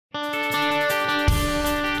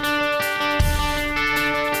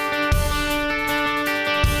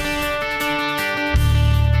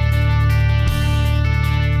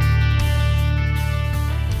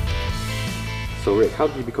How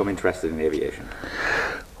did you become interested in aviation?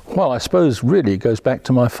 Well, I suppose really it goes back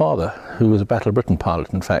to my father, who was a Battle of Britain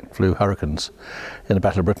pilot, in fact, flew Hurricanes in the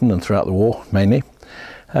Battle of Britain and throughout the war, mainly.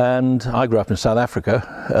 And I grew up in South Africa,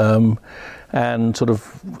 and sort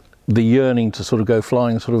of the yearning to sort of go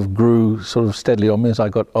flying sort of grew sort of steadily on me as I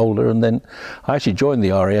got older. And then I actually joined the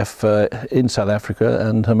RAF in South Africa,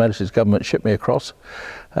 and Her Majesty's government shipped me across,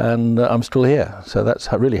 and I'm still here. So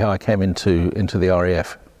that's really how I came into the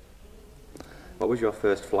RAF. What was your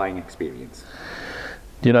first flying experience?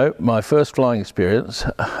 You know, my first flying experience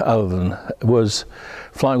was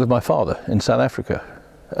flying with my father in South Africa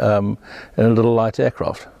in a little light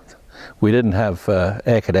aircraft. We didn't have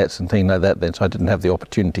air cadets and things like that then, so I didn't have the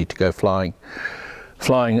opportunity to go flying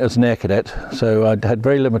as an air cadet. So I had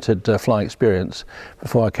very limited flying experience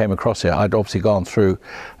before I came across here. I'd obviously gone through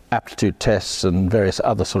aptitude tests and various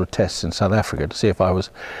other sort of tests in South Africa to see if I was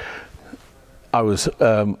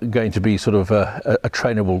going to be sort of a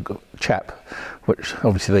trainable chap, which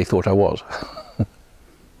obviously they thought I was.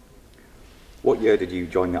 What year did you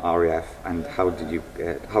join the RAF, and how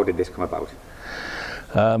did this come about?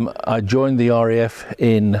 I joined the RAF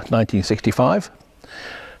in 1965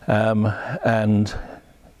 and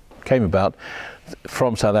came about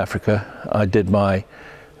from South Africa. I did my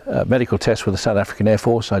medical test with the South African Air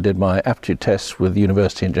Force. I did my aptitude tests with the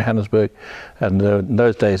university in Johannesburg, and in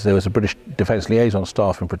those days there was a British Defence Liaison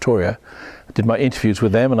staff in Pretoria. I did my interviews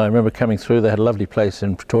with them, and I remember coming through. They had a lovely place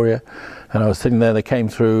in Pretoria, and I was sitting there. They came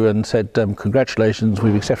through and said, congratulations,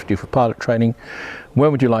 we've accepted you for pilot training.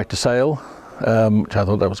 When would you like to sail? Which I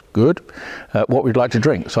thought that was good. What would you like to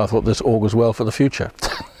drink? So I thought this augurs well for the future.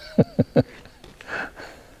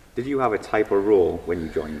 Did you have a type of role when you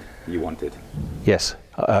joined you wanted? Yes,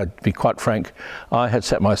 to be quite frank, I had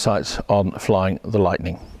set my sights on flying the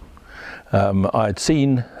Lightning. I'd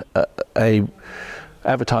seen a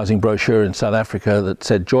advertising brochure in South Africa that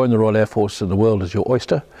said, join the Royal Air Force and the world is your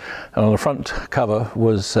oyster. And on the front cover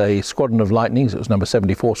was a squadron of Lightnings. It was number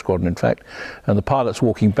 74 squadron, in fact, and the pilots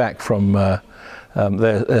walking back from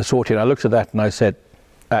their sortie. And I looked at that and I said,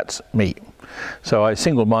 that's me. So I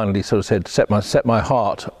single-mindedly sort of said, set my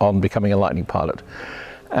heart on becoming a Lightning pilot.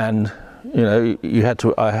 And you know,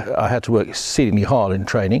 I had to work exceedingly hard in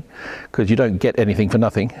training, because you don't get anything for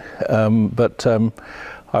nothing.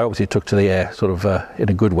 I obviously took to the air sort of in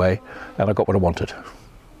a good way, and I got what I wanted.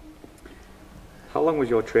 How long was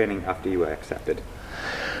your training after you were accepted?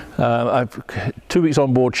 2 weeks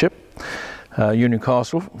on board ship, Union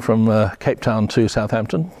Castle, from Cape Town to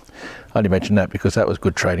Southampton. I only mention that because that was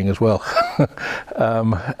good training as well.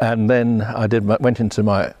 And then I went into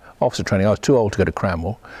my officer training. I was too old to go to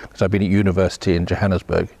Cranwell because I'd been at university in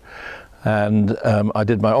Johannesburg. And I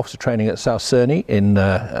did my officer training at South Cerney in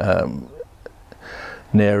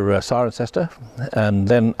near Cirencester, and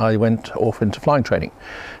then I went off into flying training.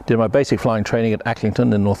 Did my basic flying training at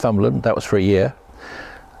Acklington in Northumberland. That was for a year.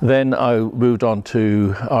 Then I moved on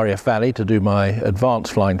to RAF Valley to do my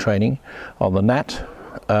advanced flying training on the Nat.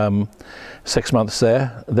 6 months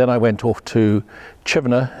there. Then I went off to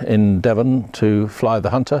Chivenor in Devon to fly the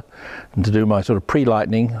Hunter and to do my sort of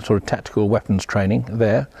pre-Lightning, sort of tactical weapons training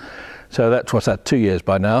there. So that's what's that, 2 years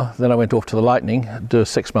by now. Then I went off to the Lightning, do a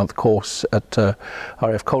 6-month course at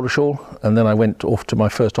RAF Coldershall, and then I went off to my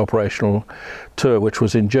first operational tour, which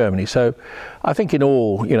was in Germany. So I think in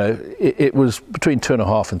all, you know, it was between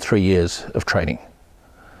 2.5 and 3 years of training.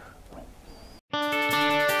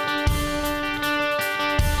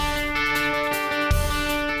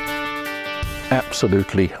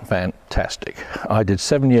 Absolutely fantastic. I did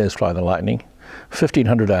 7 years flying the Lightning,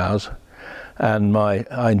 1,500 hours. And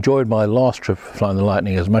I enjoyed my last trip flying the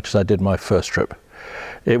Lightning as much as I did my first trip.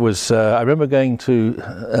 It was, I remember going to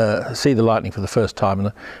see the Lightning for the first time,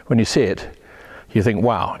 and when you see it, you think,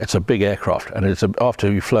 wow, it's a big aircraft. And it's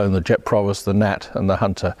after you've flown the Jet Provost, the Nat and the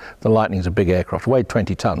Hunter, the Lightning's a big aircraft, weighed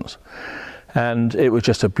 20 tons. And it was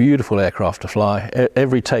just a beautiful aircraft to fly.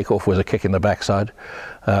 Every takeoff was a kick in the backside.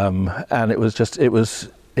 And it was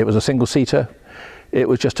a single seater. It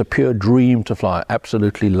was just a pure dream to fly.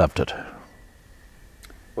 Absolutely loved it.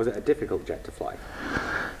 Was it a difficult jet to fly?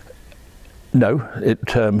 No,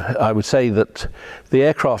 I would say that the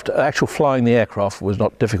aircraft, actual flying the aircraft was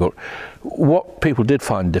not difficult. What people did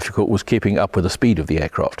find difficult was keeping up with the speed of the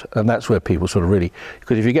aircraft, and that's where people sort of really,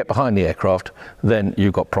 because if you get behind the aircraft, then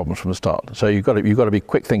you've got problems from the start. So you've got to be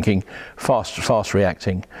quick thinking, fast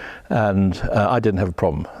reacting, and I didn't have a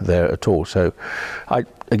problem there at all. So I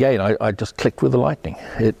just clicked with the Lightning.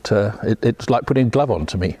 It's like putting a glove on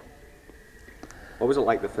to me. What was it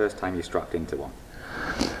like the first time you strapped into one?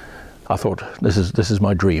 I thought, this is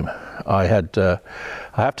my dream. I have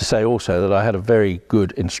to say also that I had a very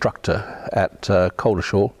good instructor at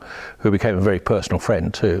Caldershall, who became a very personal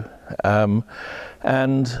friend too. And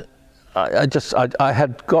I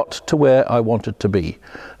had got to where I wanted to be,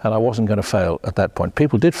 and I wasn't going to fail at that point.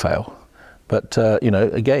 People did fail, but you know,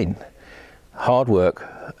 again, hard work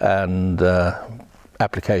and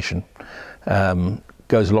application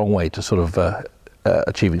goes a long way to sort of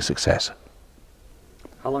achieving success.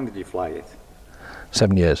 How long did you fly it?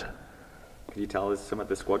 7 years. Can you tell us some of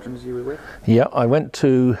the squadrons you were with? Yeah, I went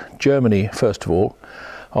to Germany first of all,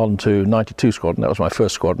 on to 92 Squadron. That was my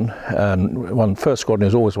first squadron, and first squadron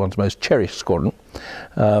is always one's most cherished squadron.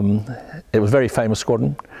 It was a very famous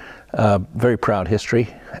squadron, very proud history,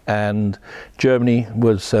 and Germany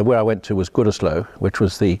was where I went to was Gütersloh, which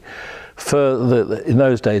was in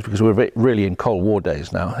those days, because we were really in Cold War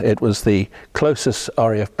days now, it was the closest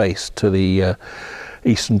RAF base to the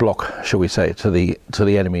Eastern Bloc, shall we say, to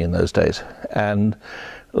the enemy in those days. And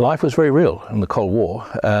life was very real in the Cold War,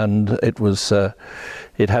 and it was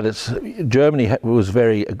Germany was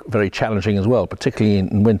very, very challenging as well, particularly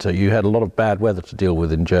in winter. You had a lot of bad weather to deal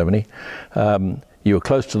with in Germany. You were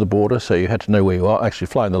close to the border, so you had to know where you are. Actually,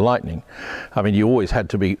 flying the Lightning, I mean, you always had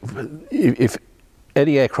to be, if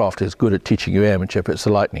any aircraft is good at teaching you airmanship, it's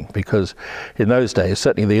the Lightning, because in those days,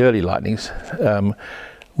 certainly the early Lightnings,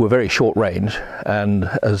 were very short range, and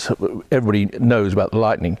as everybody knows about the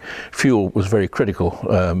Lightning, fuel was very critical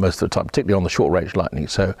most of the time, particularly on the short range Lightning.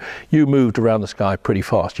 So you moved around the sky pretty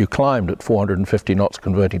fast. You climbed at 450 knots,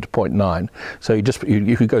 converting to 0.9, so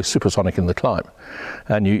you could go supersonic in the climb,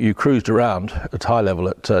 and you cruised around at high level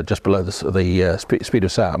at just below the speed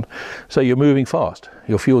of sound. So you're moving fast.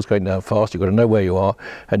 Your fuel's going down fast. You've got to know where you are,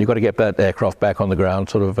 and you've got to get that aircraft back on the ground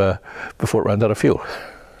sort of before it runs out of fuel.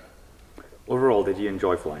 Overall, did you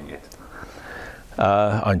enjoy flying it?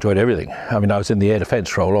 I enjoyed everything. I mean, I was in the air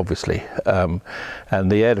defence role, obviously,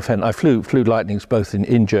 and the air defence. I flew Lightnings both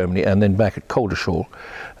in Germany and then back at Caldershall.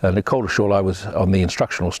 And at Caldershall, I was on the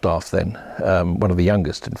instructional staff then, one of the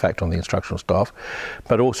youngest, in fact, on the instructional staff.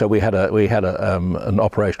 But also, we had an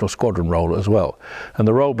operational squadron role as well. And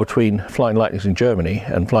the role between flying Lightnings in Germany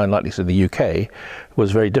and flying Lightnings in the UK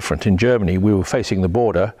was very different. In Germany, we were facing the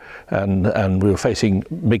border, and we were facing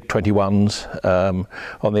MiG-21s.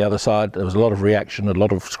 On the other side, there was a lot of reaction, a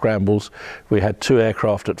lot of scrambles. We had 2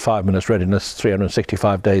 aircraft at 5 minutes readiness,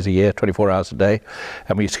 365 days a year, 24 hours a day,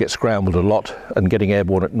 and we used to get scrambled a lot, and getting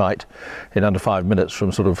airborne at night in under 5 minutes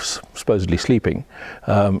from sort of supposedly sleeping.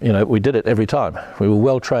 You know, we did it every time. We were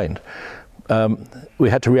well trained. We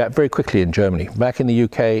had to react very quickly in Germany. Back in the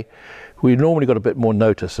UK, we normally got a bit more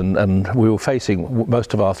notice, and we were facing,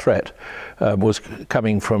 most of our threat was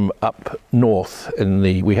coming from up north.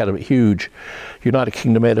 We had a huge United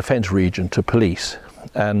Kingdom air defence region to police,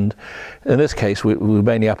 and in this case we were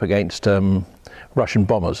mainly up against Russian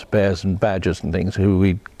bombers, Bears and Badgers and things, who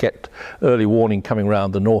we'd get early warning coming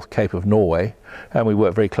around the North Cape of Norway, and we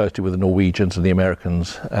worked very closely with the Norwegians and the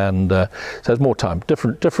Americans, and so there's more time,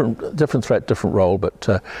 different threat, different role, but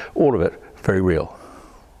all of it very real.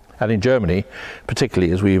 And in Germany,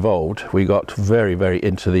 particularly as we evolved, we got very, very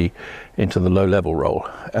into the low-level role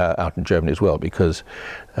out in Germany as well, because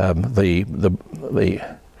the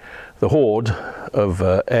horde of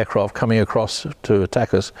aircraft coming across to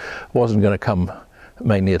attack us wasn't going to come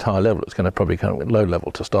mainly at high level. It's going to probably come at low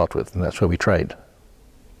level to start with, and that's where we trained.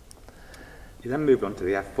 You then moved on to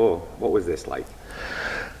the F4. What was this like?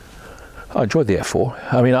 I enjoyed the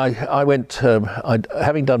F4. I mean, I went,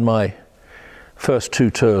 having done my first 2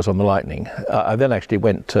 tours on the Lightning, I then actually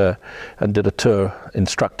went and did a tour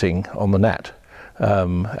instructing on the Gnat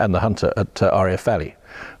and the Hunter at RAF Valley,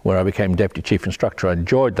 where I became Deputy Chief Instructor. I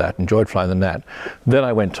enjoyed that, enjoyed flying the Gnat. Then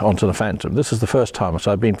I went on to the Phantom. This is the first time,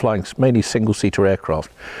 so I've been flying mainly single-seater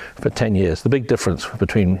aircraft for 10 years. The big difference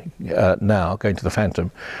between now going to the Phantom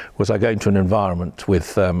was I go into an environment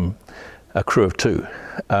with a crew of 2.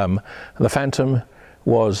 The Phantom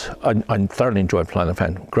was, I thoroughly enjoyed flying the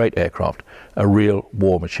Phantom, great aircraft, a real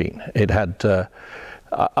war machine. It had,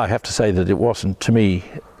 I have to say that it wasn't, to me,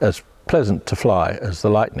 as pleasant to fly as the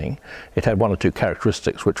Lightning. It had 1 or 2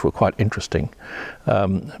 characteristics which were quite interesting,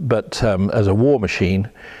 but as a war machine,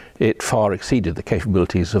 it far exceeded the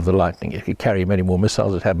capabilities of the Lightning. It could carry many more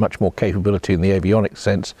missiles, it had much more capability in the avionics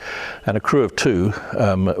sense, and a crew of 2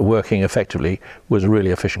 working effectively was a really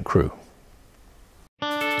efficient crew.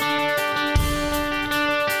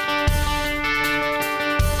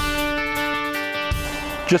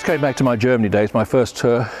 Just going back to my Germany days, my first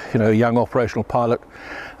tour, you know, young operational pilot,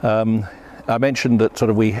 I mentioned that sort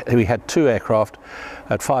of we had 2 aircraft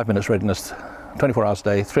at 5 minutes readiness, 24 hours a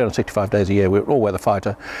day, 365 days a year. We were all-weather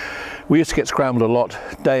fighter. We used to get scrambled a lot,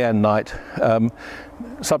 day and night.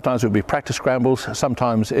 Sometimes it would be practice scrambles,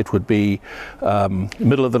 sometimes it would be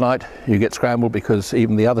middle of the night you get scrambled, because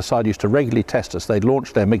even the other side used to regularly test us. They'd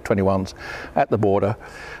launch their MiG-21s at the border.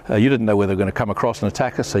 You didn't know whether they were going to come across and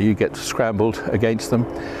attack us, so you get scrambled against them.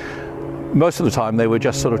 Most of the time they were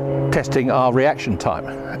just sort of testing our reaction time,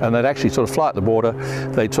 and they'd actually sort of fly at the border,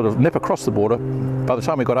 they'd sort of nip across the border. By the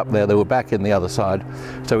time we got up there they were back in the other side,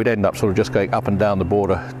 so we'd end up sort of just going up and down the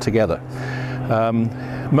border together.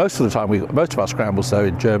 Most of the time, most of our scrambles though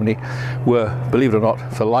in Germany were, believe it or not,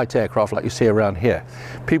 for light aircraft like you see around here.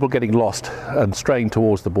 People getting lost and straying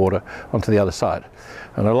towards the border onto the other side.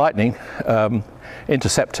 And a Lightning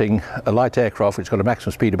intercepting a light aircraft which got a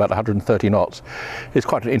maximum speed of about 130 knots is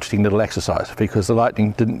quite an interesting little exercise, because the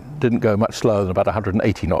Lightning didn't go much slower than about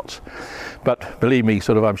 180 knots. But believe me,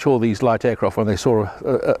 sort of, I'm sure these light aircraft, when they saw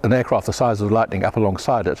an aircraft the size of the Lightning up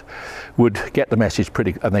alongside it, would get the message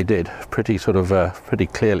pretty, and they did, pretty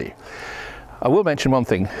clearly. I will mention one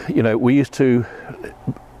thing. You know, we used to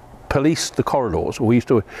police the corridors.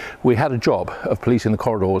 We had a job of policing the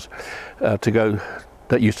corridors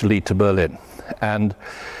that used to lead to Berlin. And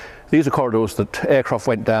these are corridors that aircraft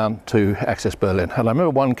went down to access Berlin. And I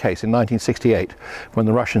remember one case in 1968 when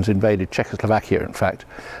the Russians invaded Czechoslovakia, in fact,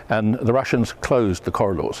 and the Russians closed the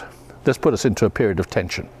corridors. This put us into a period of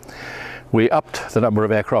tension. We upped the number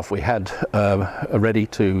of aircraft we had ready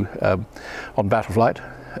to on battle flight,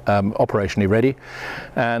 operationally ready,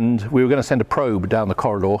 and we were going to send a probe down the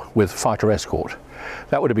corridor with fighter escort.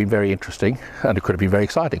 That would have been very interesting, and it could have been very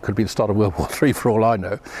exciting. It could be the start of World War III for all I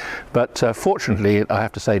know. But fortunately, I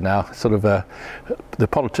have to say now, sort of the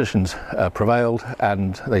politicians prevailed,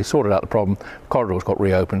 and they sorted out the problem. Corridors got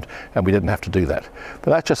reopened, and we didn't have to do that.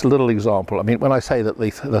 But that's just a little example. I mean, when I say that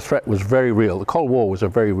the threat was very real, the Cold War was a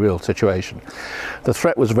very real situation. The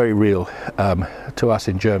threat was very real to us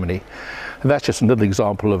in Germany, and that's just a little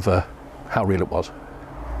example of how real it was.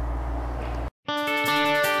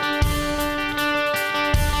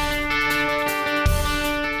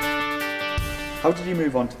 How did you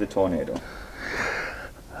move on to the Tornado?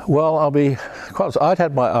 Well, I'll be quite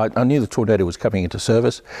honest, I knew the Tornado was coming into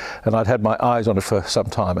service, and I'd had my eyes on it for some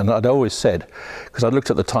time, and I'd always said, because I looked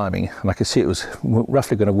at the timing and I could see it was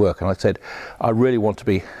roughly going to work, and I said, I really want to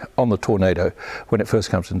be on the Tornado when it first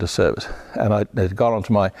comes into service. And I'd gone on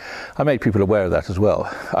to I made people aware of that as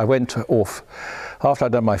well. I went off, after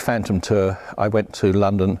I'd done my Phantom tour, I went to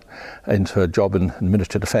London into a job in the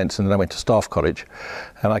Ministry of Defence, and then I went to Staff College,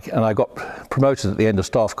 and I got promoted at the end of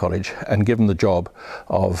Staff College and given the job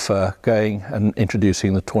of going and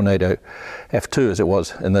introducing the Tornado F2, as it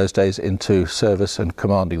was in those days, into service and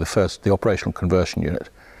commanding the operational conversion unit.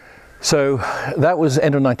 So that was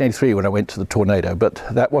end of 1983 when I went to the Tornado, but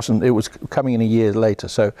that wasn't, it was coming in a year later.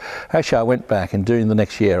 So actually I went back, and during the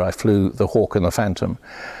next year I flew the Hawk and the Phantom,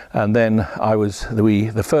 and then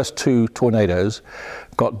the first two Tornadoes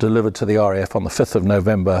got delivered to the RAF on the 5th of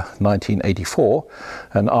November 1984,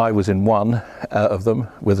 and I was in one of them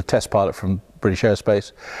with a test pilot from British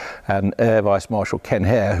Aerospace, and Air Vice Marshal Ken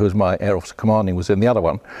Hare, who was my Air Officer Commanding, was in the other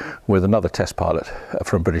one with another test pilot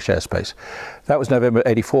from British Aerospace. That was November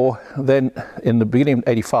 84. Then in the beginning of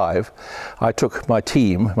 85, I took my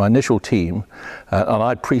team, my initial team, and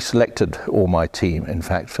I'd pre-selected all my team, in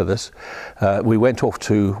fact, for this. We went off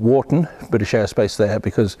to Wharton, British Aerospace there,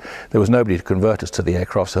 because there was nobody to convert us to the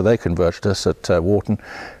aircraft, so they converted us at Wharton.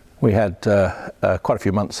 We had quite a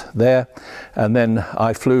few months there, and then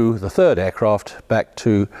I flew the third aircraft back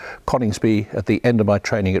to Coningsby at the end of my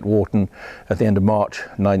training at Wharton at the end of March,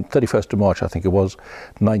 31st of March I think it was,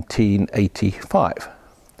 1985.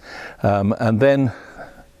 And then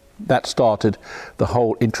that started the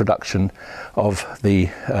whole introduction of the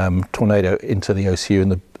Tornado into the OCU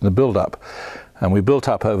and the build-up. And we built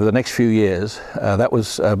up over the next few years. That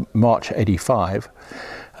was March 85.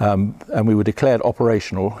 And we were declared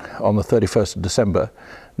operational on the 31st of December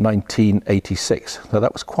 1986. So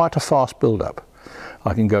that was quite a fast build-up.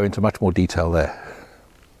 I can go into much more detail there.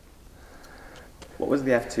 What was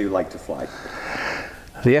the F2 like to fly?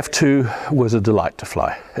 The F2 was a delight to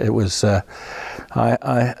fly. It was, the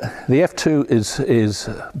F2 is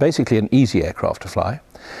basically an easy aircraft to fly.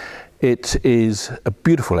 It is a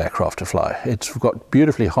beautiful aircraft to fly. It's got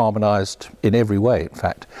beautifully harmonized in every way, in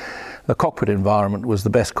fact. The cockpit environment was the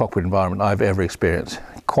best cockpit environment I've ever experienced.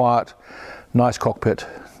 Quiet, nice cockpit,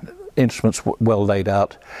 instruments well laid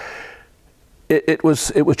out. it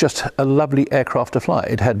was just a lovely aircraft to fly.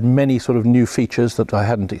 It had many sort of new features that I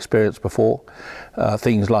hadn't experienced before.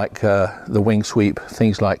 Things like the wing sweep,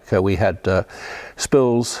 things like we had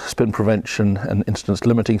spills, spin prevention and incidence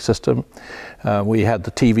limiting system. We had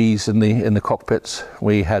the TVs in the cockpits.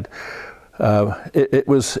 We had it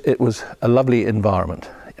was a lovely environment,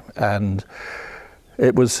 and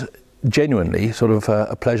it was genuinely sort of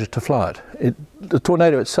a pleasure to fly it. The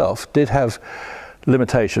Tornado itself did have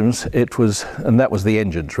limitations. And that was the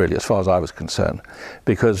engines, really, as far as I was concerned,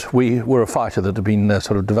 because we were a fighter that had been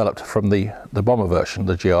sort of developed from the bomber version,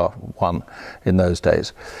 the GR1 in those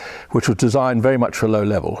days, which was designed very much for low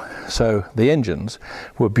level. So the engines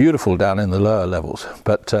were beautiful down in the lower levels,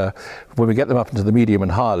 but when we get them up into the medium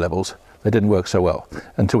and higher levels, they didn't work so well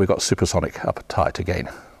until we got supersonic up tight again.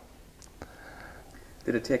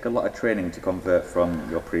 Did it take a lot of training to convert from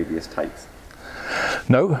your previous types?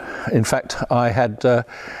 No, in fact, I had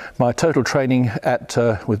my total training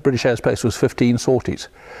with British Aerospace was 15 sorties,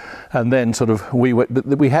 and then sort of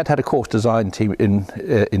we had a course design team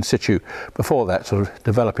in situ before that, sort of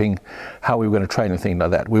developing how we were going to train and things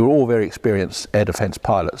like that. We were all very experienced air defence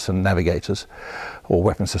pilots and navigators, or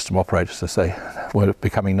weapon system operators, as they were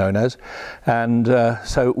becoming known as, and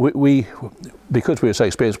so because we were so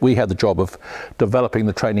experienced, we had the job of developing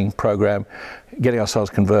the training program, getting ourselves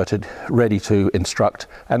converted, ready to instruct,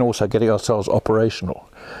 and also getting ourselves operational.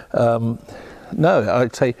 No,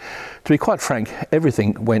 I'd say, to be quite frank,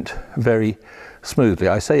 everything went very smoothly.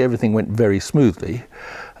 I say everything went very smoothly.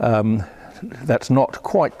 That's not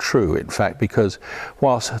quite true, in fact, because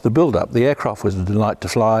whilst the build-up, the aircraft was a delight to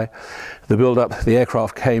fly. The build-up, the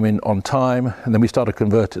aircraft came in on time, and then we started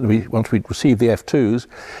converting. Once we'd received the F2s,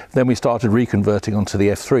 then we started reconverting onto the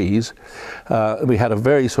F3s. We had a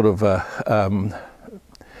very sort of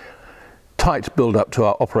tight build-up to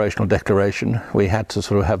our operational declaration. We had to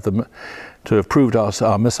sort of have them to have proved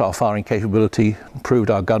our missile firing capability, proved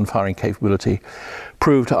our gun firing capability,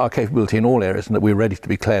 proved our capability in all areas, and that we were ready to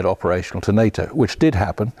be declared operational to NATO, which did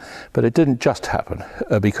happen, but it didn't just happen,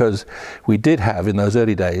 because we did have, in those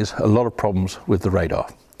early days, a lot of problems with the radar.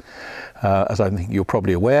 As I think you're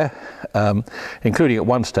probably aware, including at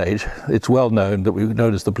one stage, it's well known that we were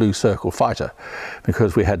known as the Blue Circle Fighter,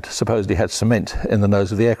 because we had supposedly had cement in the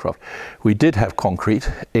nose of the aircraft. We did have concrete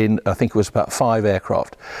in, I think it was about 5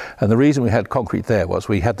 aircraft, and the reason we had concrete there was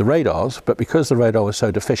we had the radars, but because the radar was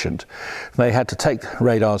so deficient, they had to take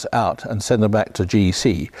radars out and send them back to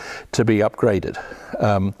GEC to be upgraded.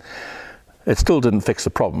 It still didn't fix the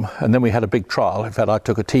problem, and then we had a big trial. In fact, I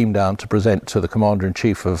took a team down to present to the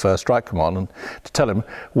Commander-in-Chief of Strike Command and to tell him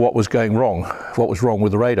what was going wrong, what was wrong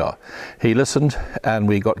with the radar. He listened, and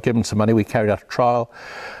we got given some money. We carried out a trial,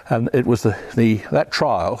 and it was that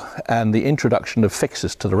trial and the introduction of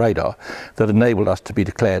fixes to the radar that enabled us to be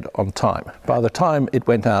declared on time. By the time it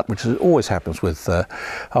went out, which always happens with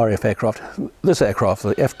RAF aircraft, this aircraft,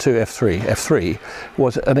 the F2, F3,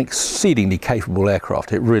 was an exceedingly capable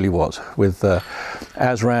aircraft. It really was, with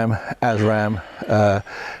ASRAM,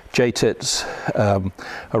 JTITs,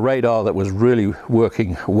 a radar that was really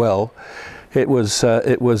working well. It was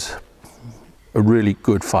a really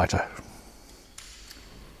good fighter.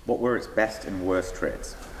 What were its best and worst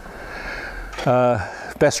traits?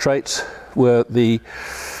 Best traits were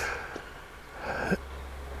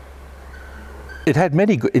it had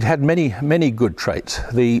many good traits.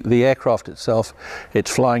 The aircraft itself, its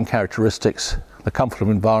flying characteristics, the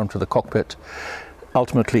comfortable environment of the cockpit,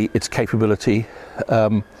 ultimately its capability,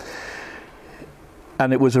 and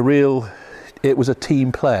it was a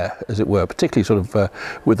team player, as it were, particularly sort of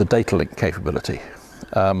with the data link capability.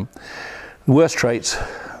 The worst traits,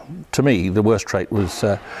 to me, the worst trait was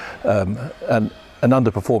an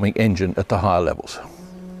underperforming engine at the higher levels.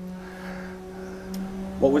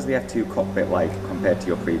 What was the F2 cockpit like compared to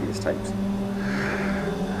your previous types?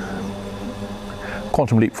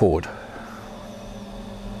 Quantum leap forward.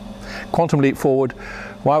 Quantum leap forward.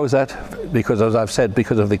 Why was that? Because, as I've said,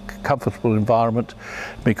 because of the comfortable environment,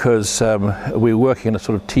 because we were working in a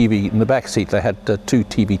sort of TV. In the back seat they had 2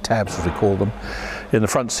 TV tabs, as we call them. In the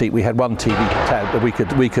front seat we had 1 TV tab that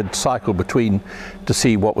we could cycle between to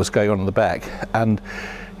see what was going on in the back, and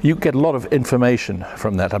you get a lot of information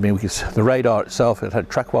from that. I mean, the radar itself, it had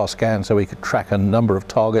track-wire scans, so we could track a number of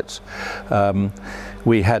targets.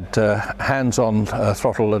 We had hands-on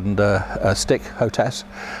throttle and stick HOTAS.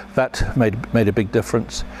 That made a big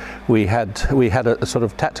difference. We had a sort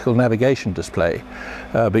of tactical navigation display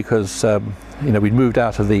because we'd moved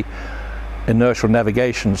out of the inertial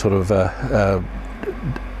navigation sort of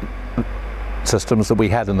systems that we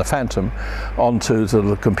had in the Phantom onto sort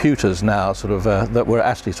of the computers now, sort of that were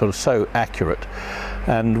actually sort of so accurate,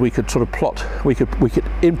 and we could sort of plot, we could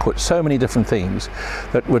input so many different things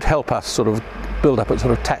that would help us sort of build up a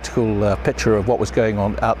sort of tactical picture of what was going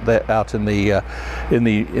on out there, out in the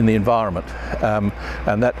environment,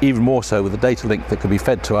 and that even more so with the data link that could be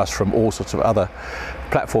fed to us from all sorts of other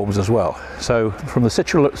platforms as well. So from the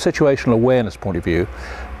situational awareness point of view,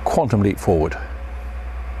 quantum leap forward.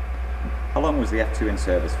 How long was the F2 in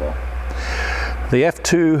service for? The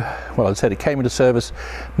F2, well, as I said, it came into service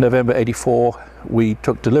November '84. We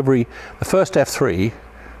took delivery. The first F3,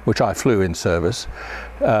 which I flew in service,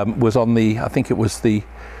 was on the, I think it was the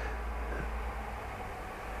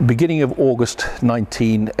beginning of August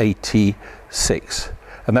 1986,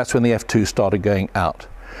 and that's when the F2 started going out.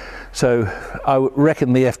 So I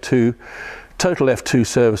reckon the F2, total F2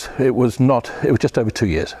 service, it was just over 2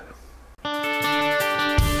 years.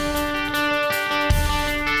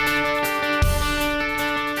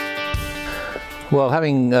 Well,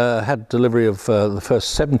 having had delivery of the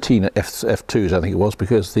first 17 F2s, I think it was,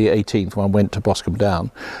 because the 18th one went to Boscombe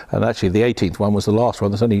Down, and actually the 18th one was the last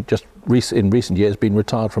one that's only just in recent years been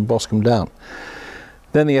retired from Boscombe Down.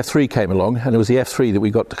 Then the F3 came along, and it was the F3 that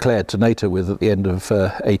we got declared to NATO with at the end of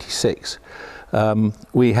 '86.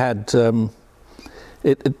 We had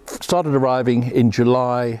it started arriving in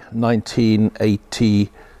July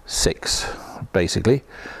 1986. Basically,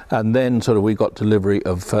 and then sort of we got delivery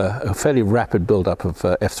of a fairly rapid build-up of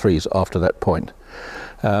F3s after that point.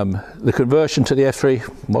 The conversion to the F3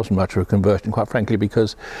 wasn't much of a conversion, quite frankly,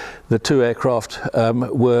 because the two aircraft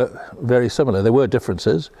were very similar. There were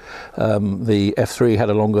differences. The F3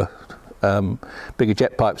 had a longer, bigger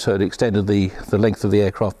jet pipe, so it extended the length of the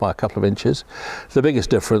aircraft by a couple of inches. The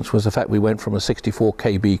biggest difference was the fact we went from a 64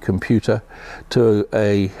 kb computer to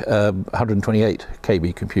a 128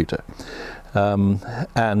 kb computer. And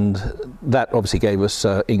that obviously gave us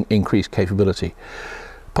increased capability.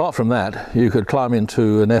 Apart from that, you could climb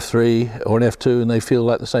into an F3 or an F2 and they feel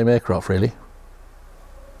like the same aircraft, really.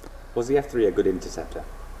 Was the F3 a good interceptor?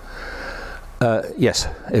 Yes,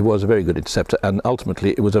 it was a very good interceptor, and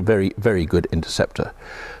ultimately it was a very, very good interceptor.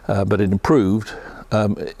 But it improved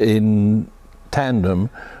in tandem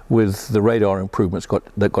with the radar improvements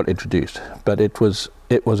that got introduced. But it was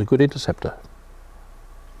a good interceptor.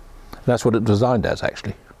 That's what it was designed as,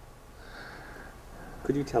 actually.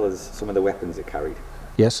 Could you tell us some of the weapons it carried?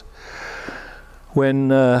 Yes.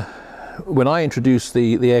 When I introduced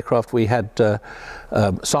the aircraft, we had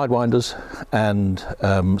Sidewinders and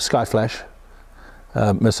Skyflash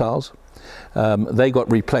missiles. They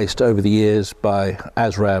got replaced over the years by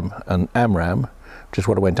ASRAAM and AMRAAM, which is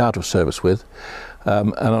what I went out of service with.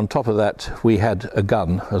 And on top of that, we had a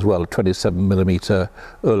gun as well, a 27mm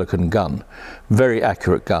Oerlikon gun. Very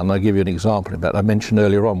accurate gun. I'll give you an example of that. I mentioned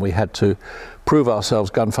earlier on we had to prove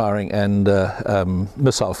ourselves gun firing and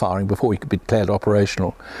missile firing before we could be declared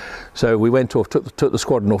operational. So we went off, took the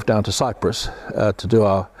squadron off down to Cyprus to do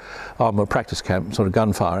our armour practice camp, sort of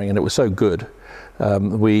gun firing, and it was so good. There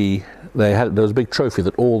was a big trophy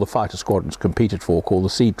that all the fighter squadrons competed for called the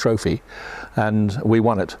Seed Trophy, and we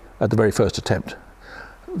won it at the very first attempt.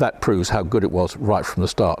 That proves how good it was right from the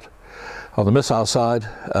start. On the missile side,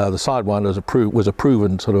 the Sidewinder was a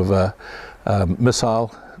proven sort of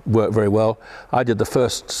missile, worked very well. I did the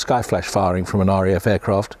first Skyflash firing from an RAF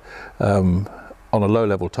aircraft on a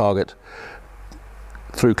low-level target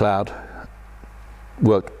through cloud.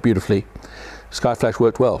 Worked beautifully. Skyflash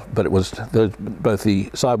worked well, but it was both the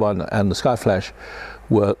Sidewinder and the Skyflash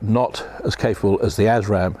were not as capable as the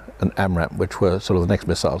ASRAAM and AMRAAM, which were sort of the next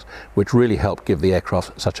missiles, which really helped give the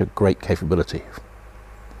aircraft such a great capability.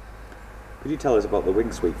 Could you tell us about the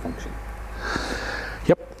wing sweep function?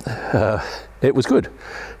 Yep, it was good.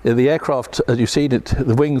 The aircraft, as you've seen,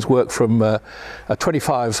 the wings work from a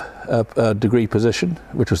 25-degree position,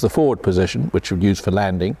 which was the forward position, which we used for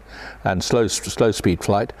landing and slow speed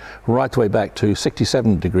flight, right the way back to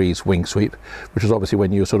 67 degrees wing sweep, which is obviously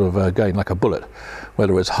when you're sort of going like a bullet,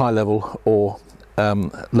 whether it's high level or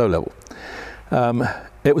low level.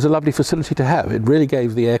 It was a lovely facility to have. It really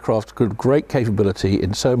gave the aircraft great capability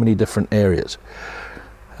in so many different areas.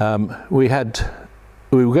 We had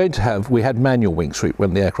manual wing sweep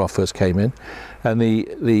when the aircraft first came in, and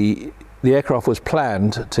the aircraft was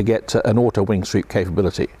planned to get an auto wing sweep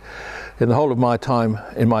capability. In the whole of my time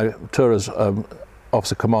in my tour as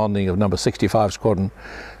officer commanding of number 65 Squadron,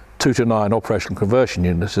 2 to 9 operational conversion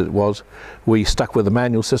units as it was, we stuck with the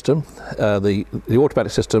manual system, the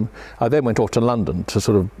automatic system. I then went off to London to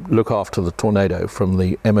sort of look after the Tornado from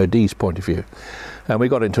the MOD's point of view. And we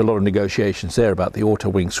got into a lot of negotiations there about the auto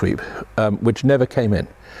wing sweep, which never came in.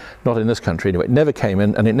 Not in this country anyway. It never came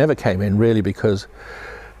in, and it never came in really because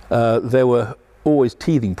there were always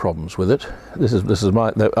teething problems with it.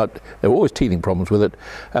 There were always teething problems with it,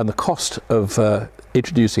 and the cost of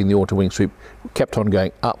introducing the auto wing sweep kept on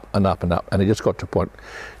going up and up and up, and it just got to a point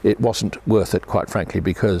it wasn't worth it, quite frankly,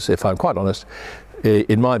 because if I'm quite honest,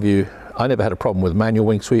 in my view, I never had a problem with manual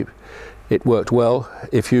wing sweep. It worked well.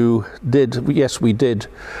 If you did, yes, we did.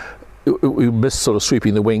 We missed sort of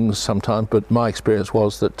sweeping the wings sometimes, but my experience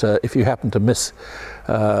was that if you happen to miss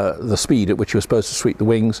the speed at which you're supposed to sweep the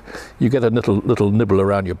wings, you get a little nibble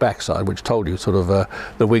around your backside, which told you sort of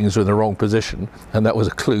the wings are in the wrong position, and that was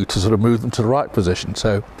a clue to sort of move them to the right position.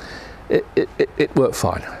 So it worked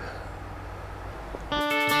fine.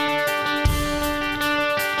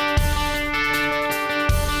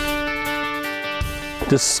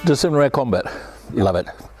 Dissimilar air combat, love it.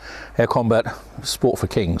 Air combat, sport for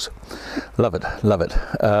kings, love it, love it.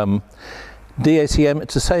 DACM,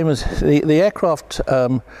 it's the same as the aircraft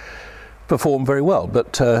performed very well,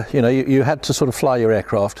 but you know, you had to sort of fly your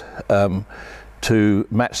aircraft to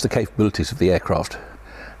match the capabilities of the aircraft.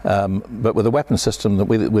 But with the weapon system that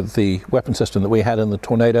we had in the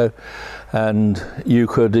Tornado, and you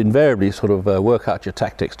could invariably sort of work out your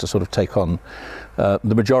tactics to sort of take on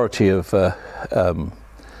the majority of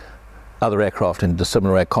other aircraft in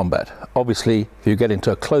dissimilar air combat. Obviously, if you get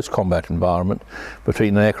into a close combat environment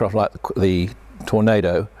between an aircraft like the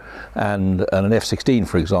Tornado and an F-16,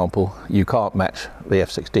 for example, you can't match the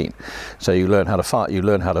F-16. So you learn how to fight. You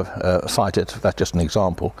learn how to fight it. That's just an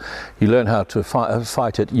example. You learn how to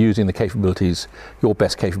fight it using the capabilities, your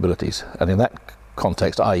best capabilities. And in that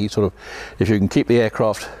context, i.e., sort of, if you can keep the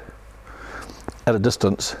aircraft at a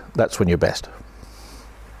distance, that's when you're best.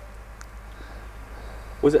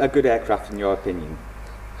 Was it a good aircraft in your opinion?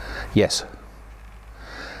 Yes.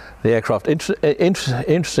 The aircraft,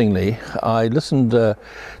 interestingly, I listened I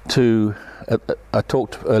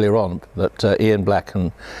talked earlier on that Ian Black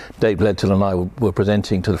and Dave Ledtill and I were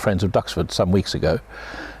presenting to the Friends of Duxford some weeks ago.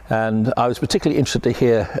 And I was particularly interested to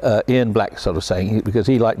hear Ian Black sort of saying, because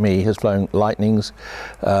he, like me, has flown Lightnings,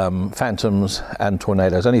 Phantoms and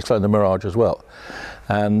Tornadoes, and he's flown the Mirage as well.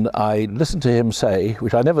 And I listened to him say,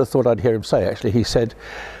 which I never thought I'd hear him say actually, he said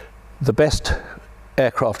the best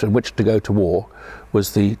aircraft in which to go to war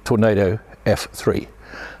was the Tornado F3.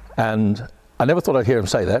 And I never thought I'd hear him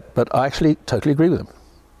say that, but I actually totally agree with him.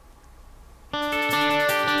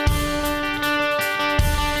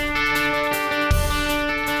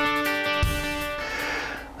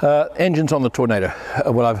 Engines on the Tornado,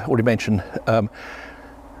 well, I've already mentioned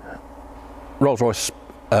Rolls-Royce.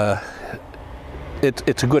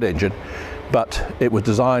 It's a good engine, but it was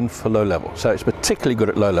designed for low level, so it's particularly good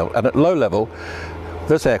at low level. And at low level,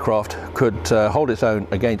 this aircraft could hold its own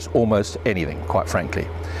against almost anything, quite frankly.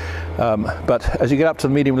 But as you get up to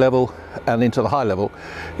the medium level and into the high level,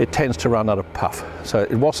 it tends to run out of puff. So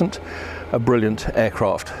it wasn't a brilliant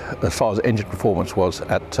aircraft as far as engine performance was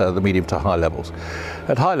at the medium to high levels.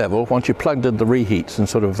 At high level, once you plugged in the reheats and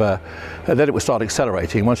sort of, and then it would start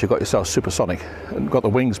accelerating. Once you got yourself supersonic and got the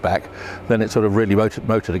wings back, then it sort of really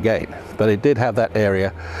motored again. But it did have that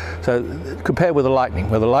area. So compared with the Lightning,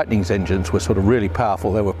 where the Lightning's engines were sort of really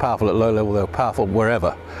powerful, they were powerful at low level, they were powerful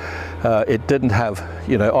wherever. It didn't have,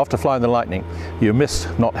 you know, after flying the Lightning, you miss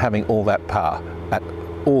not having all that power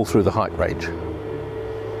all through the height range.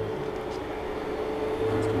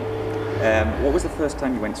 What was the first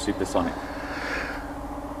time you went supersonic?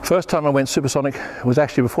 First time I went supersonic was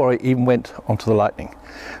actually before I even went onto the Lightning.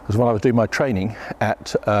 It was when I was doing my training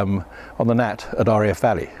on the Nat at RAF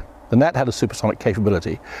Valley. The Nat had a supersonic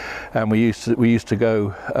capability, and we used to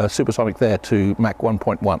go supersonic there to Mach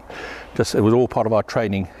 1.1. Just it was all part of our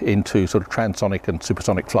training into sort of transonic and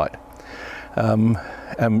supersonic flight.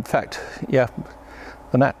 In fact, yeah,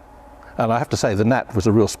 the Nat. And I have to say, the Nat was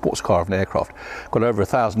a real sports car of an aircraft. Got over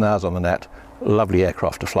 1,000 hours on the Nat. Lovely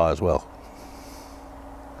aircraft to fly as well.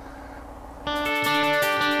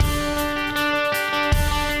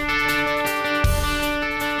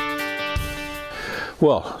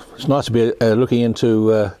 Well, it's nice to be looking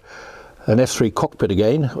into an F3 cockpit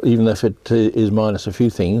again, even if it is minus a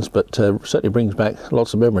few things, but certainly brings back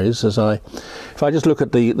lots of memories. If I just look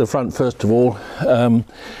at the front first of all,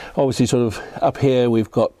 obviously sort of up here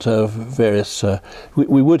we've got various,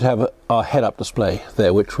 we would have our head-up display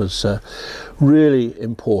there, which was really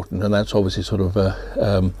important, and that's obviously sort of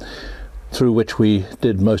through which we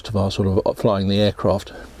did most of our sort of flying the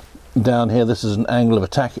aircraft. down here, this is an angle of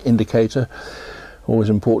attack indicator, always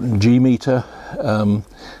important. G meter.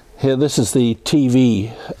 Here, this is the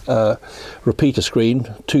TV repeater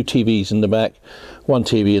screen, 2 TVs in the back, 1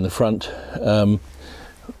 TV in the front.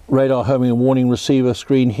 Radar homing and warning receiver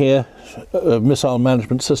screen here, missile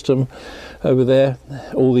management system over there,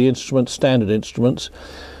 all the instruments, standard instruments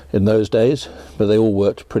in those days, but they all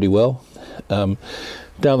worked pretty well. Down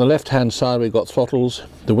the left hand side we've got throttles,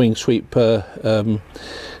 the wing sweep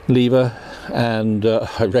lever, and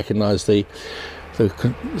I recognise the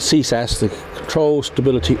CSAS, the Control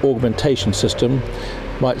Stability Augmentation System,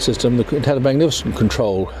 MITE system. It had a magnificent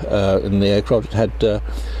control in the aircraft. It had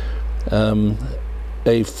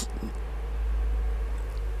a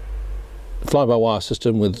fly-by-wire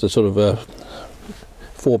system with the sort of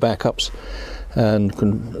 4 backups and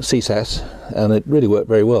CSAS, and it really worked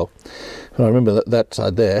very well. And I remember that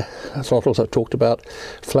side there, throttles I've talked about,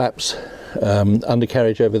 flaps,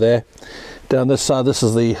 undercarriage over there. Down this side, this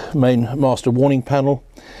is the main master warning panel,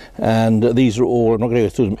 and these are all, I'm not going to go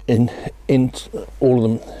through them in all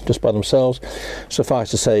of them just by themselves.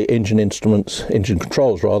 Suffice to say, engine instruments, engine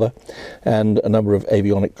controls rather, and a number of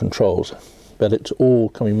avionic controls. But it's all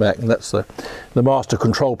coming back, and that's the master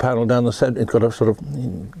control panel down the centre. It's got a sort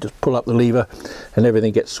of, just pull up the lever and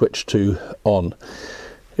everything gets switched to on.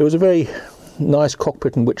 It was a very nice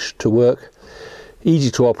cockpit in which to work,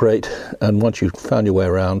 easy to operate, and once you found your way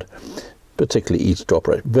around, particularly easy to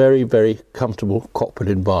operate. Very, very comfortable cockpit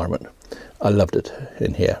environment. I loved it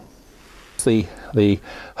in here. The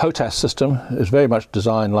HOTAS system is very much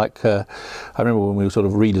designed like, I remember when we were sort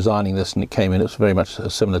of redesigning this and it came in, it's very much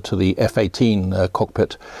similar to the F-18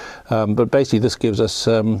 cockpit. But basically this gives us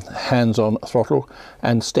hands-on throttle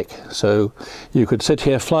and stick. So you could sit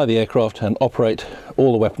here, fly the aircraft and operate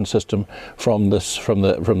all the weapon system from the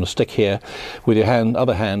stick here with your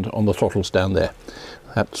other hand on the throttles down there.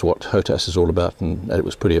 That's what HOTAS is all about, and it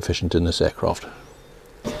was pretty efficient in this aircraft.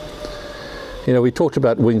 You know, we talked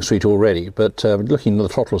about wing suite already, but looking at the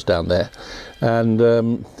throttles down there, and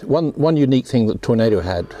one unique thing that Tornado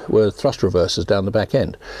had were thrust reversers down the back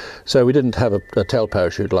end. So we didn't have a tail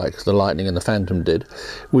parachute like the Lightning and the Phantom did.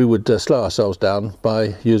 We would slow ourselves down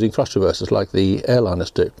by using thrust reversers like the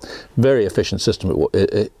airliners do. Very efficient system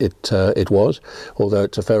it was, although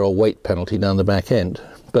it's a fair old weight penalty down the back end.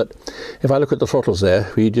 But if I look at the throttles there,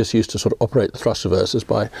 we just used to sort of operate the thrust reversers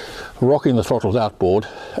by rocking the throttles outboard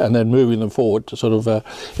and then moving them forward to sort of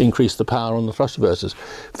increase the power on the thrust reversers.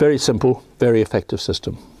 Very simple, very effective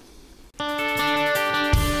system.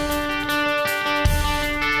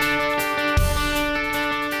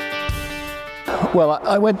 Well,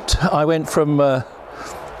 I went from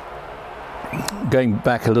going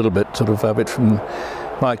back a little bit, sort of a bit from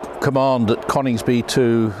my command at Coningsby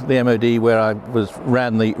to the MOD, where I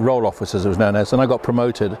ran the roll office, as it was known as, and I got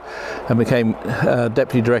promoted and became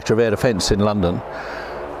Deputy Director of Air Defence in London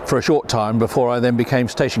for a short time before I then became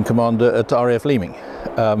Station Commander at RAF Leeming,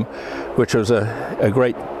 which was a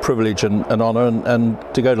great privilege and honour, and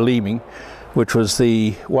to go to Leeming, which was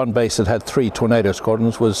the one base that had 3 Tornado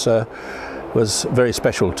squadrons, was very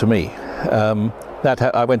special to me.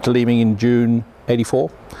 I went to Leeming in June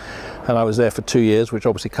 '84. And I was there for 2 years, which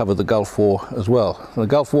obviously covered the Gulf War as well. And the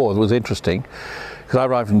Gulf War was interesting because I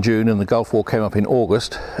arrived in June and the Gulf War came up in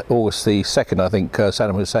August the 2nd, I think.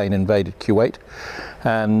 Saddam Hussein invaded Kuwait,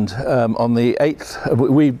 and on the 8th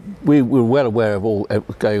we were well aware of all that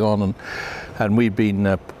was going on, and we'd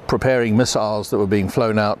been preparing missiles that were being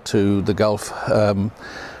flown out to the Gulf. And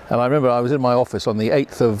I remember I was in my office on the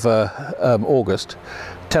 8th of August,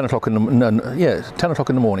 10 o'clock in the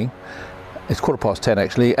morning. It's 10:15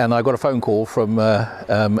 actually, and I got a phone call from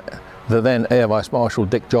the then Air Vice Marshal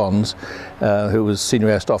Dick Johns, who was Senior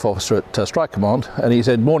Air Staff Officer at Strike Command, and he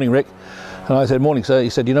said, "Morning, Rick." And I said, "Morning, sir." He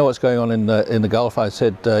said, "You know what's going on in the Gulf?" I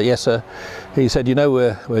said, "Yes, sir." He said, "You know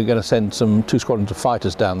we're going to send 2 squadrons of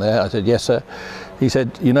fighters down there?" I said, "Yes, sir." He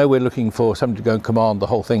said, "You know we're looking for somebody to go and command the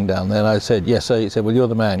whole thing down there?" And I said, "Yes, sir." He said, "Well, you're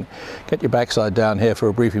the man. Get your backside down here for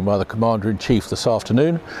a briefing by the Commander-in-Chief this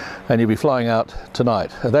afternoon, and you'll be flying out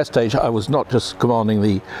tonight." At that stage, I was not just going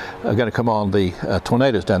to command the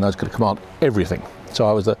Tornadoes down there, I was going to command everything. So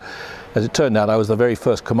I was, as it turned out, I was the very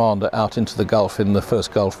first commander out into the Gulf in the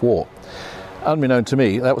first Gulf War. Unbeknown to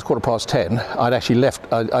me, that was 10:15. I'd actually left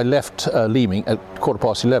Leeming at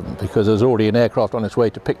 11:15 because there was already an aircraft on its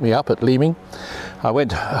way to pick me up at Leeming. I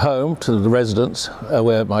went home to the residence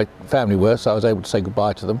where my family were, so I was able to say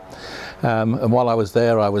goodbye to them. And while I was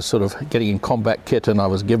there, I was sort of getting in combat kit, and I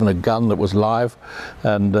was given a gun that was live,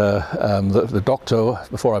 and the doctor,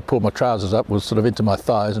 before I pulled my trousers up, was sort of into my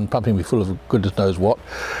thighs and pumping me full of goodness knows what.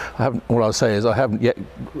 All I'll say is I haven't yet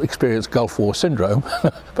experienced Gulf War syndrome,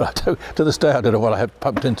 but to this day I don't know what I had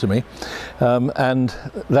pumped into me. And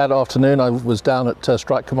that afternoon I was down at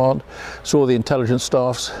Strike Command, saw the intelligence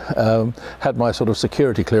staffs, had my sort of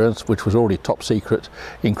security clearance, which was already top secret,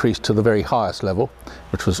 increased to the very highest level,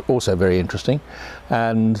 which was also very interesting.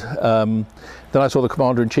 And then I saw the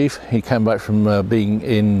Commander-in-Chief. He came back from being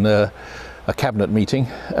in a cabinet meeting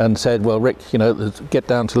and said, well, Rick, you know, let's get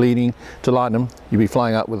down to Lynham. You'll be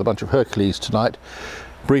flying out with a bunch of Hercules tonight.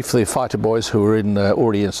 Brief the fighter boys who were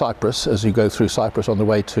already in Cyprus as you go through Cyprus on the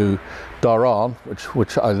way to Dhahran,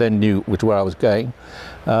 which I then knew was where I was going.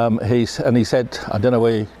 He said, I don't know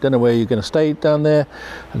where you're going to stay down there.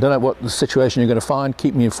 I don't know what the situation you're going to find.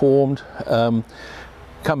 Keep me informed.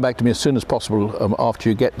 Come back to me as soon as possible after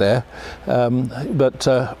you get there. But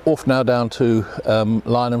off now down to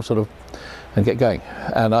Lynham, sort of, and get going.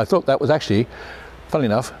 And I thought that was actually, funnily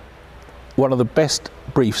enough, one of the best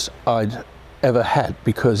briefs I'd ever had,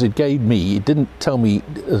 because it didn't tell me,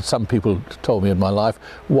 as some people told me in my life,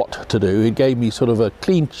 what to do. It gave me sort of a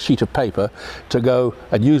clean sheet of paper to go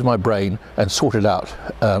and use my brain and sort it out,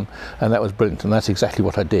 and that was brilliant, and that's exactly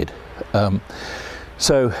what I did.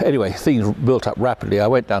 So anyway, things built up rapidly. I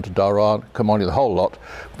went down to Dhahran, commanding the whole lot,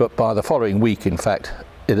 but by the following week, in fact,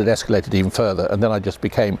 it had escalated even further, and then I just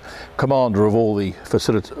became commander of all the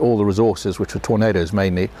resources, which were tornadoes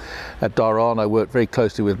mainly. At Dhahran, I worked very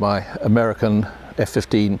closely with my American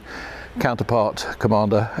F-15 counterpart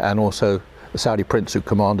commander, and also the Saudi prince who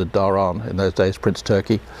commanded Dhahran in those days, Prince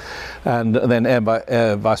Turki. And then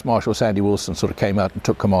Air Vice Marshal Sandy Wilson sort of came out and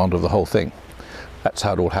took command of the whole thing. That's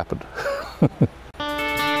how it all happened.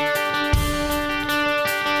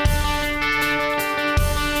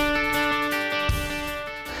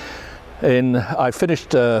 I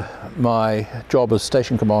finished my job as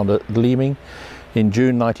station commander at Leeming in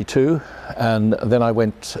June '92, and then I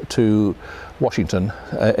went to Washington,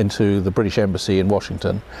 into the British Embassy in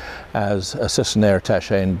Washington, as Assistant Air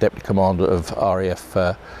Attaché and Deputy Commander of RAF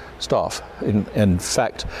staff. In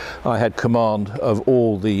fact, I had command of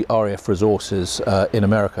all the RAF resources in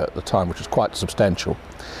America at the time, which was quite substantial.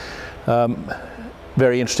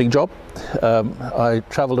 Very interesting job. I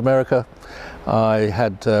travelled America. I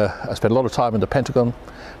spent a lot of time in the Pentagon,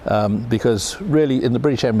 because really in the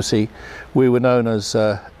British Embassy we were known as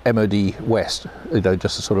MOD West, you know,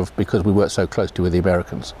 just sort of because we worked so closely with the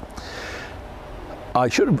Americans.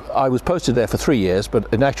 I was posted there for 3 years,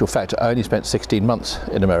 but in actual fact I only spent 16 months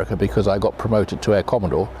in America, because I got promoted to Air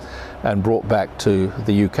Commodore and brought back to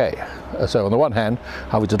the UK. So on the one hand,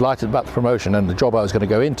 I was delighted about the promotion and the job I was going to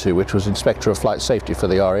go into, which was Inspector of Flight Safety for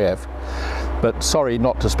the RAF, but sorry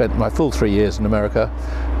not to spend my full 3 years in America,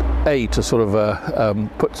 to sort of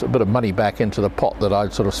put a bit of money back into the pot that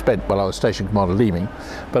I'd sort of spent while I was Station Commander Leeming,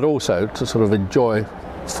 but also to sort of enjoy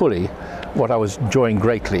fully what I was enjoying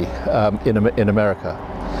greatly in America.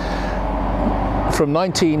 From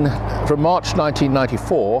March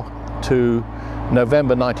 1994 to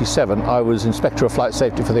November '97, I was Inspector of Flight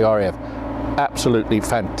Safety for the RAF. Absolutely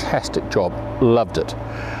fantastic job, loved it.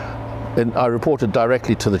 And I reported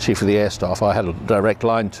directly to the Chief of the Air Staff. I had a direct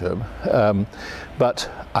line to him, but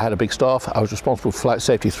I had a big staff. I was responsible for flight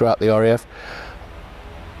safety throughout the RAF.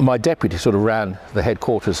 My deputy sort of ran the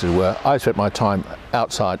headquarters, as it were. I spent my time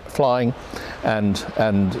outside flying and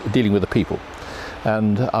dealing with the people.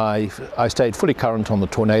 And I stayed fully current on the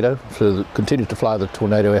Tornado, so continued to fly the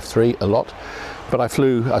Tornado F3 a lot. But I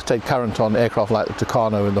stayed current on aircraft like the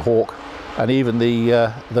Tucano and the Hawk, and even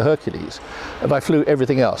the Hercules. And I flew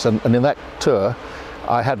everything else. And in that tour,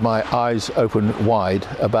 I had my eyes open wide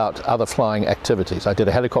about other flying activities. I did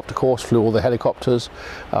a helicopter course, flew all the helicopters.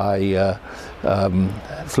 I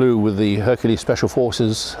flew with the Hercules Special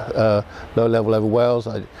Forces low level over Wales.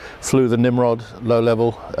 I flew the Nimrod low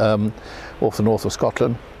level off the north of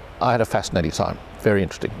Scotland. I had a fascinating time, very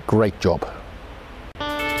interesting, great job.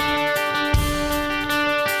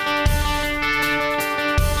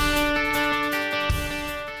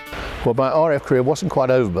 Well, my RAF career wasn't quite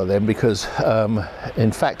over by then, because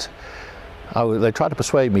in fact they tried to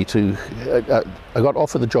persuade me to, I got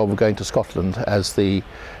offered the job of going to Scotland as the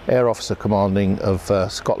Air Officer Commanding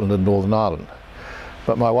of Scotland and Northern Ireland.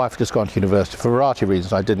 But my wife had just gone to university. For a variety of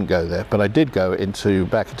reasons I didn't go there, but I did go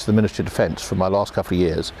back into the Ministry of Defence for my last couple of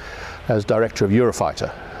years as Director of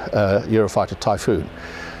Eurofighter, Eurofighter Typhoon.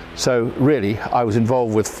 So really I was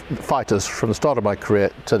involved with fighters from the start of my career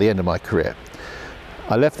to the end of my career.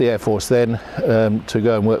 I left the Air Force then to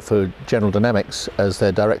go and work for General Dynamics as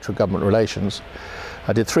their Director of Government Relations.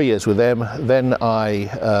 I did 3 years with them. Then I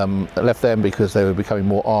left them because they were becoming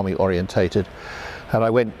more Army orientated, and I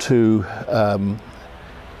went to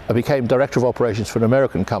I became Director of Operations for an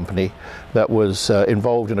American company that was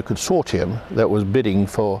involved in a consortium that was bidding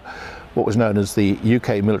for what was known as the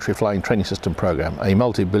UK Military Flying Training System Programme, a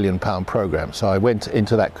multi-billion-pound programme. So I went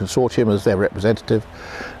into that consortium as their representative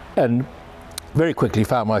and very quickly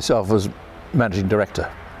found myself as Managing Director.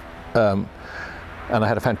 And I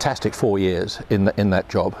had a fantastic 4 years in that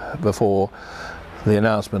job before the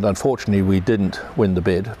announcement. Unfortunately, we didn't win the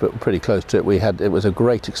bid, but pretty close to it. It was a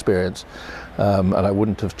great experience, and I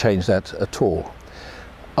wouldn't have changed that at all.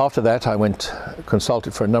 After that, I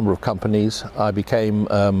consulted for a number of companies. I became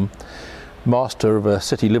master of a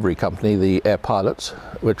city livery company, the Air Pilots,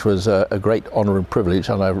 which was a great honour and privilege,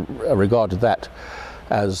 and I regarded that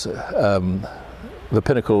as the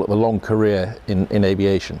pinnacle of a long career in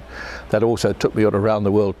aviation. That also took me on a round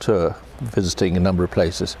the world tour, visiting a number of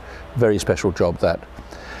places. Very special job, that.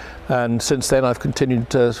 And since then I've continued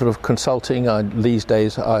sort of consulting. These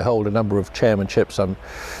days I hold a number of chairmanships. I'm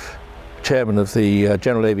chairman of the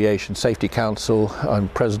General Aviation Safety Council. I'm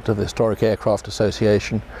president of the Historic Aircraft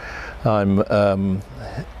Association. I'm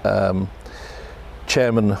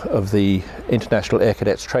chairman of the International Air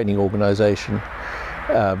Cadets Training Organisation,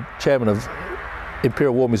 chairman of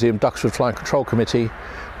Imperial War Museum Duxford Flying Control Committee,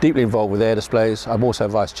 deeply involved with air displays. I'm also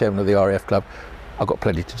vice chairman of the RAF Club. I've got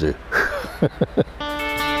plenty to do.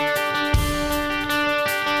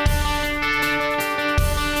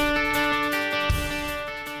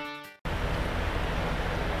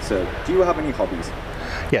 So, do you have any hobbies?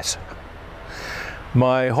 Yes.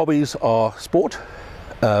 My hobbies are sport,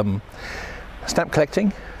 stamp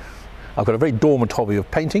collecting. I've got a very dormant hobby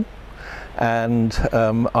of painting, and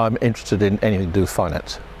I'm interested in anything to do with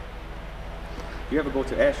finance. Do you ever go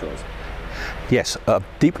to air shows? Yes,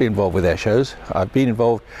 deeply involved with air shows. I've been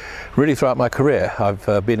involved really throughout my career.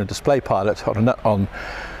 I've been a display pilot on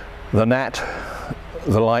the Gnat,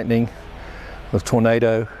 the Lightning, the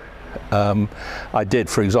Tornado. I did,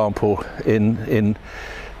 for example,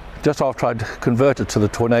 just after I'd converted to the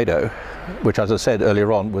Tornado, which, as I said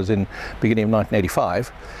earlier on, was in beginning of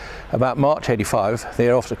 1985. About March 85, the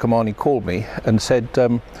Air Officer Commanding called me and said,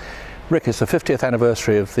 Rick, it's the 50th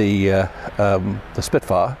anniversary of the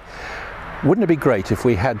Spitfire. Wouldn't it be great if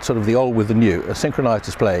we had sort of the old with the new, a synchronized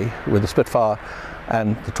display with the Spitfire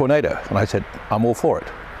and the Tornado? And I said, I'm all for it.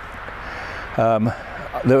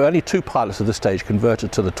 There were only 2 pilots at this stage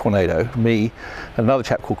converted to the Tornado, me and another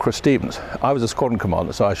chap called Chris Stevens. I was a squadron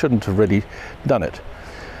commander, so I shouldn't have really done it.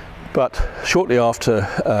 But shortly after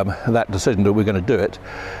that decision that we're going to do it,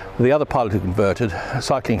 the other pilot who converted,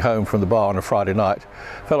 cycling home from the bar on a Friday night,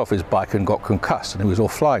 fell off his bike and got concussed, and he was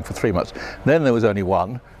off flying for 3 months. Then there was only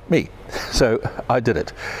one, me. So I did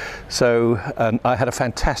it. So I had a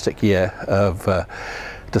fantastic year of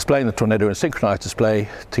displaying the Tornado in a synchronized display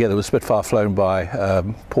together with Spitfire flown by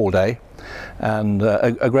Paul Day, and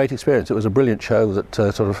a great experience. It was a brilliant show that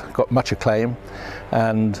sort of got much acclaim,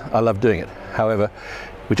 and I loved doing it. However,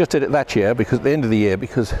 we just did it that year because at the end of the year,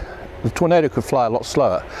 because the Tornado could fly a lot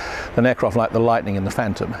slower than aircraft like the Lightning and the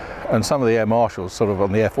Phantom, and some of the air marshals sort of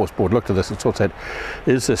on the Air Force board looked at this and sort of said,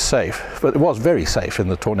 is this safe? But it was very safe in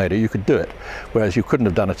the Tornado. You could do it, whereas you couldn't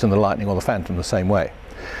have done it in the Lightning or the Phantom the same way.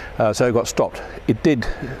 So it got stopped. It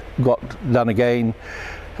got done again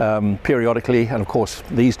periodically, and of course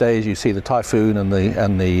these days you see the Typhoon and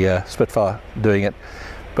the Spitfire doing it,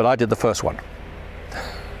 but I did the first one.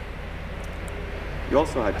 You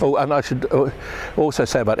also had... Oh, and I should also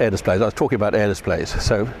say about air displays. I was talking about air displays.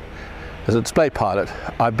 So as a display pilot,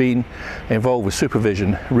 I've been involved with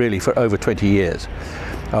supervision really for over 20 years.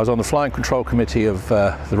 I was on the Flying Control Committee of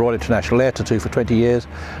the Royal International Air Tattoo for 20 years.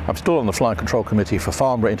 I'm still on the Flying Control Committee for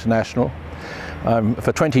Farnborough International.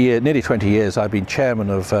 For nearly 20 years, I've been chairman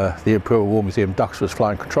of the Imperial War Museum Duxford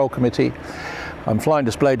Flying Control Committee. I'm flying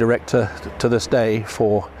display director to this day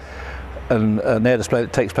for an air display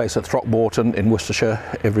that takes place at Throckmorton in Worcestershire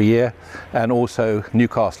every year, and also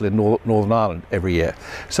Newcastle in Northern Ireland every year.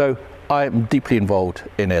 So I am deeply involved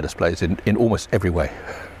in air displays in almost every way.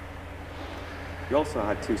 You also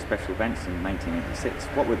had 2 special events in 1986.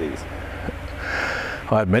 What were these?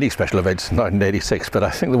 I had many special events in 1986, but I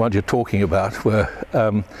think the ones you're talking about were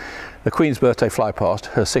the Queen's birthday Flypast,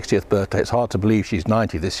 her 60th birthday. It's hard to believe she's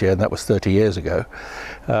 90 this year, and that was 30 years ago.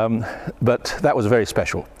 But that was very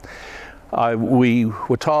special. We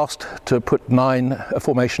were tasked to put a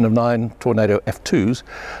formation of 9 Tornado F2s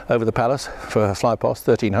over the palace for her Flypast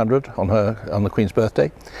 1300 on the Queen's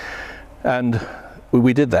birthday, and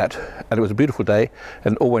we did that, and it was a beautiful day,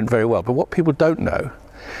 and it all went very well. But what people don't know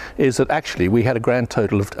is that actually we had a grand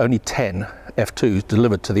total of only 10 F2s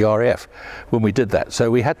delivered to the RAF when we did that.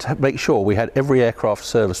 So we had to make sure we had every aircraft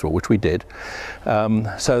serviceable, which we did.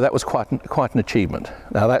 So that was quite an achievement.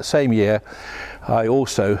 Now that same year, I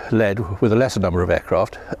also led, with a lesser number of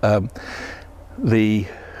aircraft, the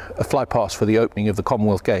Flypast for the opening of the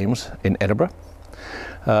Commonwealth Games in Edinburgh.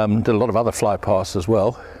 Did a lot of other Flypasts as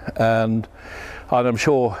well, and I'm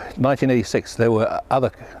sure 1986 there were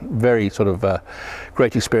other very sort of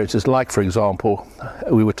great experiences, like for example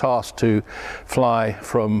we were tasked to fly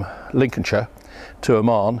from Lincolnshire to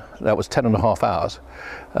Oman. That was 10.5 hours.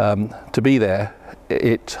 To be there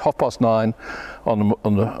at 9:30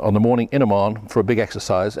 on the morning in Oman for a big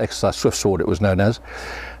exercise Swift Sword it was known as,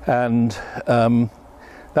 and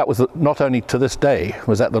that was not only to this day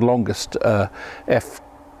was that the longest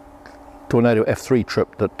Tornado F3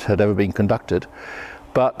 trip that had ever been conducted,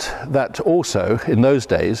 but that also in those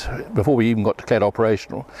days, before we even got declared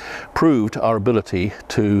operational, proved our ability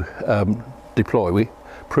to deploy. We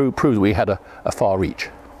proved we had a far reach.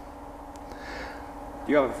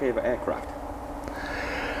 Do you have a favourite aircraft?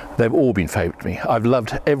 They've all been favourite to me. I've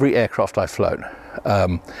loved every aircraft I've flown.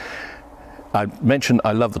 I mentioned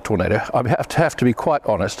I love the Tornado. I have to be quite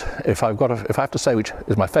honest. If I have to say which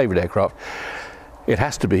is my favourite aircraft, it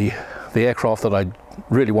has to be the aircraft that I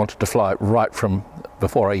really wanted to fly right from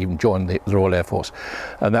before I even joined the Royal Air Force,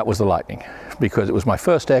 and that was the Lightning, because it was my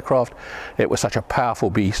first aircraft. It was such a powerful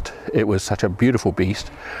beast. It was such a beautiful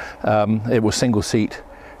beast. It was single seat.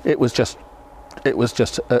 It was just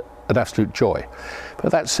an absolute joy.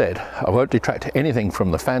 But that said, I won't detract anything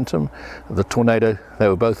from the Phantom, the Tornado. They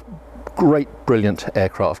were both great, brilliant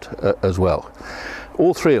aircraft as well.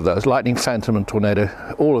 All three of those, Lightning, Phantom and Tornado,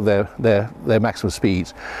 all of their maximum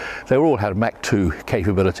speeds, they all had Mach 2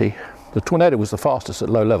 capability. The Tornado was the fastest at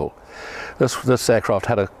low level. This aircraft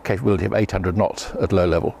had a capability of 800 knots at low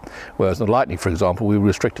level, whereas the Lightning, for example, we were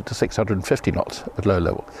restricted to 650 knots at low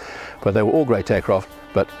level. But they were all great aircraft,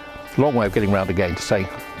 but a long way of getting around again to saying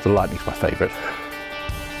the Lightning's my favourite.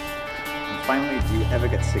 And finally, do you ever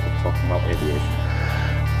get sick of talking about aviation?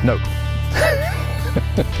 No.